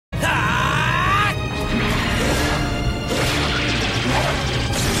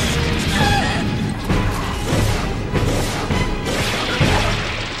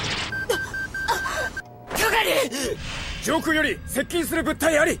上空より接近する物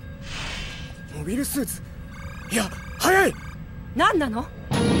体あり。モビルスーツ、いや早い。何なの？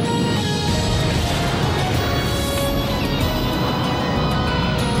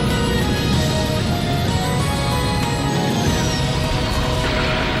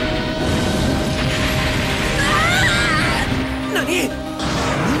何？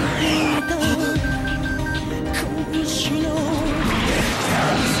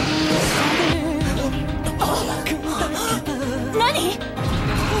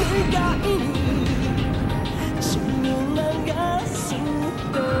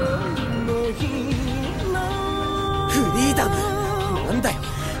フリーダムなんだよ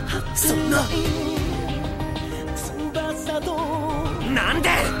そんな。なんで？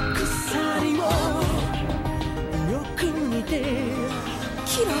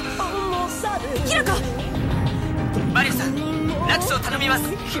キラか。マリアさん、ラクスを頼みます。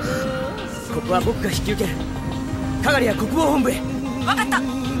ここは僕が引き受ける。カガリア国防本部へ。分かった。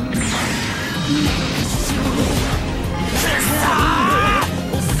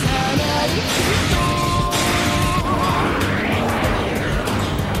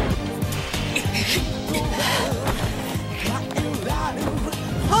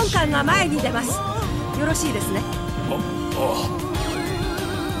本艦が前に出ます。よろしいですね。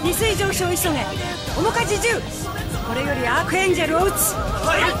利水上昇急げ。面かじ10。これよりアークエンジェルを撃つ。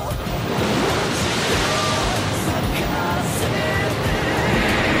はい。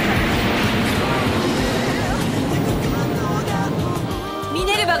ミ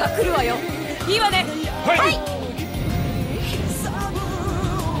ネルヴァが来るわよ。いいわね。はい、はい。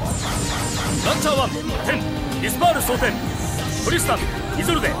ランチャー1、10、ディスパール装填。トリスタン、イ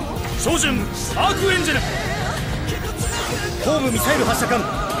ゾルデ、照準、アークエンジェル。ホームミサイル発射管、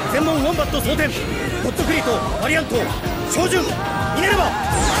全門ウォンバット装填。ゴッドフリート、バリアント、照準、ミネルヴ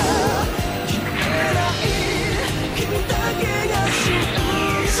ァ。